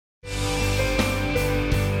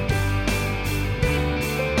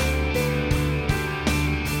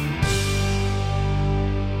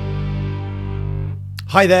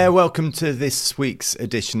Hi there, welcome to this week's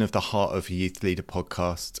edition of the Heart of a Youth Leader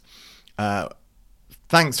podcast.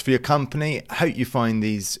 Thanks for your company. I hope you find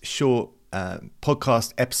these short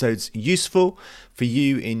podcast episodes useful for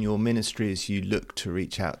you in your ministry as you look to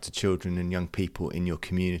reach out to children and young people in your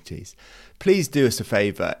communities. Please do us a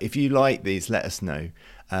favour. If you like these, let us know.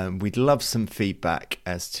 We'd love some feedback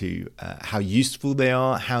as to how useful they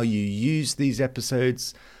are, how you use these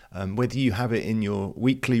episodes, whether you have it in your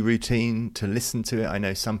weekly routine to listen to it. I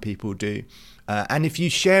know some people do. And if you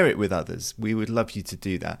share it with others, we would love you to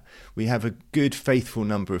do that. We have a good, faithful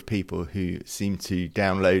number of people who seem to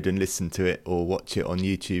download and listen to it or watch it on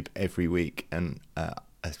YouTube every week. And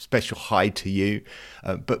a special hi to you.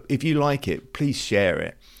 But if you like it, please share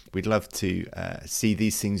it. We'd love to see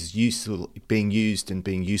these things being used and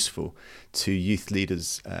being useful to youth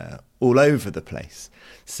leaders all over the place.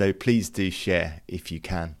 So please do share if you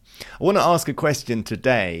can. I want to ask a question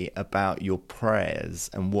today about your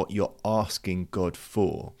prayers and what you're asking God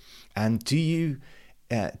for. And do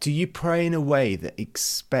you pray in a way that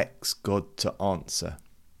expects God to answer?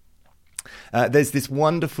 There's this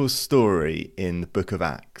wonderful story in the book of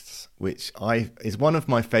Acts, which is one of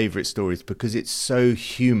my favourite stories because it's so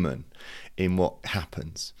human in what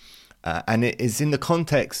happens. And it is in the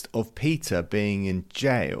context of Peter being in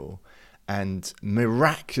jail and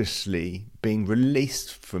miraculously being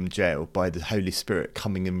released from jail by the Holy Spirit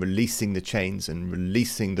coming and releasing the chains and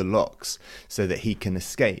releasing the locks so that he can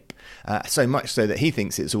escape. So much so that he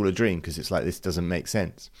thinks it's all a dream because it's like, this doesn't make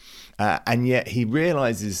sense. And yet he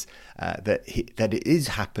realizes that it is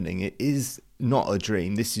happening. It is not a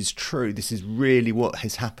dream. This is true. This is really what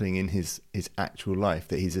is happening in his actual life,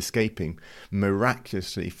 that he's escaping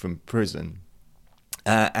miraculously from prison.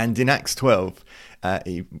 And in Acts 12,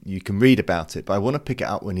 you can read about it, but I want to pick it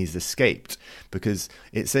up when he's escaped, because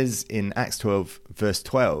it says in Acts 12, verse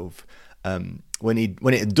 12, when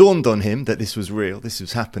it dawned on him that this was real, this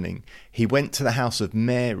was happening, he went to the house of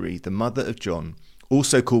Mary, the mother of John,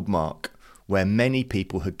 also called Mark, where many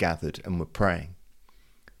people had gathered and were praying.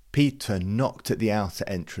 Peter knocked at the outer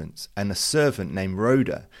entrance, and a servant named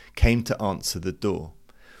Rhoda came to answer the door.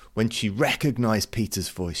 When she recognized Peter's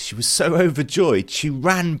voice, she was so overjoyed, she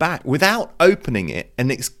ran back without opening it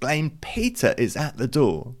and exclaimed, "Peter is at the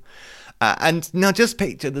door." And now just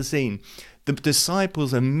picture the scene. The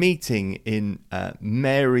disciples are meeting in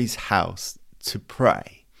Mary's house to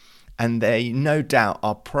pray, and they no doubt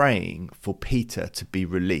are praying for Peter to be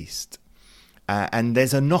released. And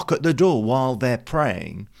there's a knock at the door while they're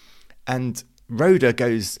praying, and Rhoda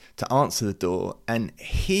goes to answer the door and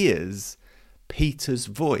hears Peter's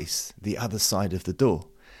voice the other side of the door,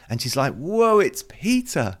 and she's like, "Whoa, it's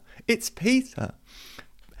Peter, it's Peter."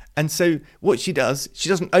 And so what she does, she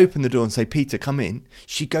doesn't open the door and say, "Peter, come in."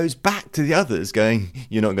 She goes back to the others going,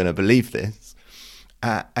 "You're not going to believe this."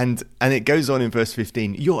 And it goes on in verse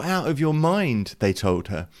 15. "You're out of your mind," they told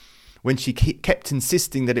her. When she kept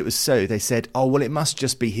insisting that it was so, they said, "Oh, well, it must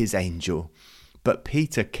just be his angel." But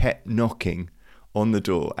Peter kept knocking on the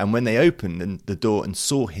door, and when they opened the door and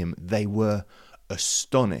saw him, they were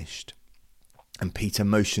astonished. And Peter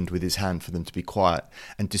motioned with his hand for them to be quiet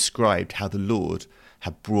and described how the Lord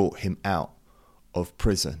had brought him out of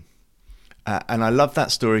prison. And I love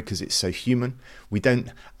that story because it's so human.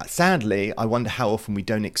 Sadly, I wonder how often we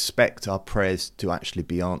don't expect our prayers to actually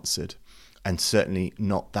be answered, and certainly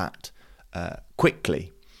not that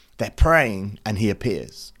quickly. They're praying and he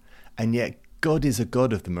appears, and yet God is a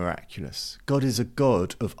God of the miraculous. God is a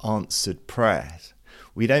God of answered prayers.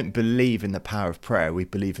 We don't believe in the power of prayer. We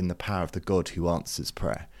believe in the power of the God who answers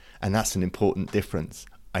prayer. And that's an important difference,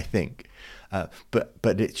 I think.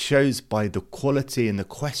 But it shows by the quality and the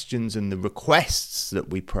questions and the requests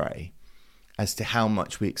that we pray as to how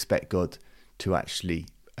much we expect God to actually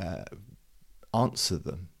answer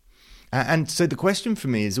them. And so the question for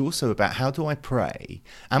me is also about, how do I pray?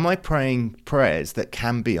 Am I praying prayers that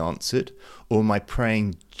can be answered, or am I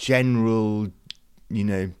praying general,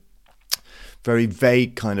 very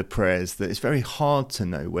vague kind of prayers that it's very hard to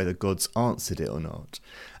know whether God's answered it or not?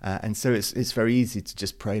 And so it's very easy to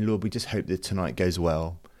just pray, "Lord, we just hope that tonight goes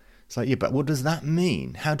well." It's like, yeah, but what does that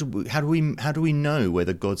mean? How do we know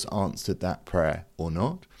whether God's answered that prayer or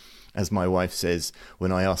not? As my wife says,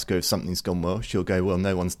 when I ask her if something's gone well, she'll go, "Well,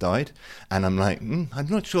 no one's died." And I'm like, I'm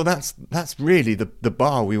not sure that's really the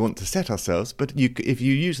bar we want to set ourselves. But if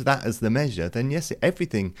you use that as the measure, then yes,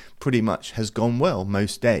 everything pretty much has gone well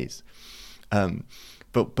most days.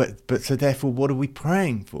 But so therefore, what are we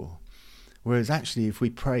praying for? Whereas actually, if we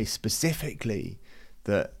pray specifically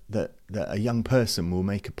that a young person will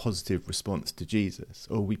make a positive response to Jesus,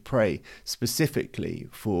 or we pray specifically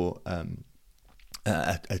for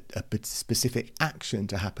a specific action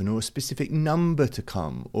to happen, or a specific number to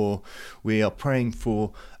come, or we are praying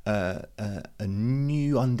for a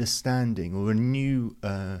new understanding or a new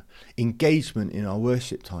engagement in our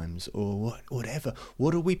worship times, or whatever.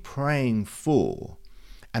 What are we praying for?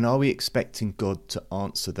 And are we expecting God to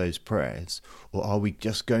answer those prayers, or are we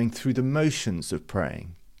just going through the motions of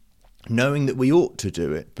praying, knowing that we ought to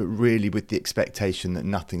do it, but really with the expectation that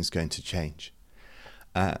nothing's going to change?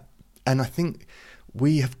 And I think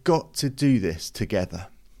we have got to do this together.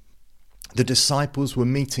 The disciples were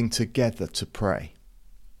meeting together to pray.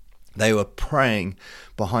 They were praying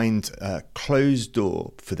behind a closed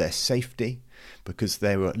door for their safety, because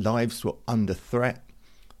their lives were under threat.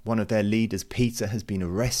 One of their leaders, Peter, has been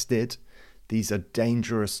arrested. These are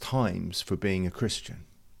dangerous times for being a Christian.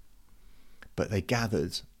 But they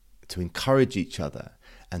gathered to encourage each other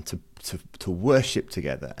and to worship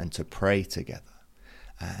together and to pray together.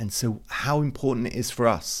 And so how important it is for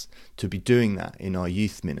us to be doing that in our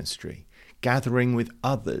youth ministry, gathering with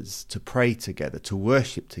others to pray together, to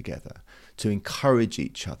worship together, to encourage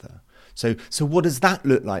each other. So what does that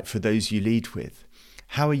look like for those you lead with?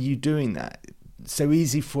 How are you doing that? It's so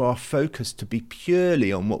easy for our focus to be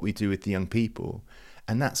purely on what we do with the young people.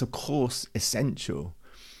 And that's, of course, essential.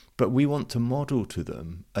 But we want to model to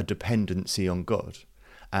them a dependency on God.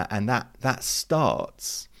 And that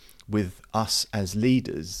starts with us as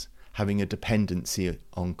leaders having a dependency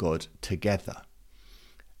on God together.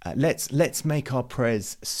 Let's make our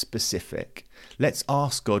prayers specific. Let's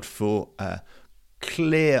ask God for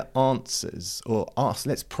clear answers, or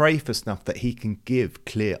let's pray for stuff that he can give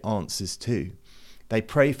clear answers to. They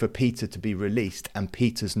pray for Peter to be released, and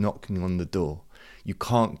Peter's knocking on the door. You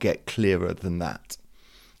can't get clearer than that.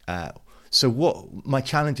 So what my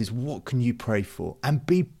challenge is, what can you pray for? And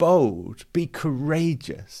be bold, be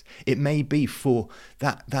courageous. It may be for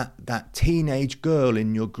that teenage girl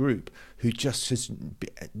in your group who just has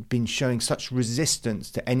been showing such resistance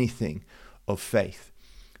to anything of faith,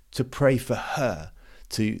 to pray for her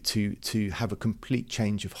to have a complete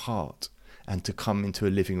change of heart and to come into a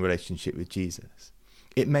living relationship with Jesus.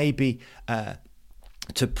 It may be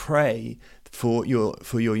to pray for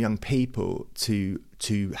your young people to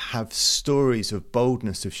have stories of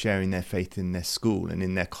boldness of sharing their faith in their school and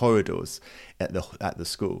in their corridors at the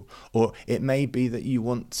school. Or it may be that you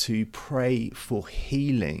want to pray for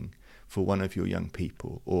healing for one of your young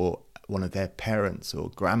people, or one of their parents or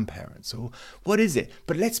grandparents, or what is it?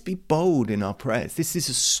 But let's be bold in our prayers. This is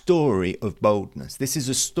a story of boldness. This is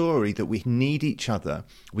a story that we need each other.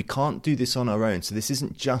 We can't do this on our own. So this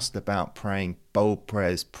isn't just about praying bold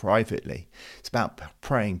prayers privately. It's about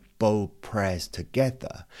praying bold prayers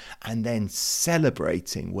together, and then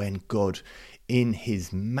celebrating when God, in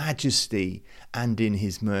his majesty and in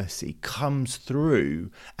his mercy, comes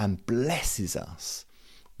through and blesses us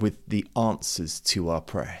with the answers to our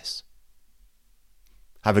prayers.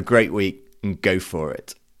 Have a great week and go for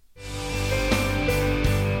it.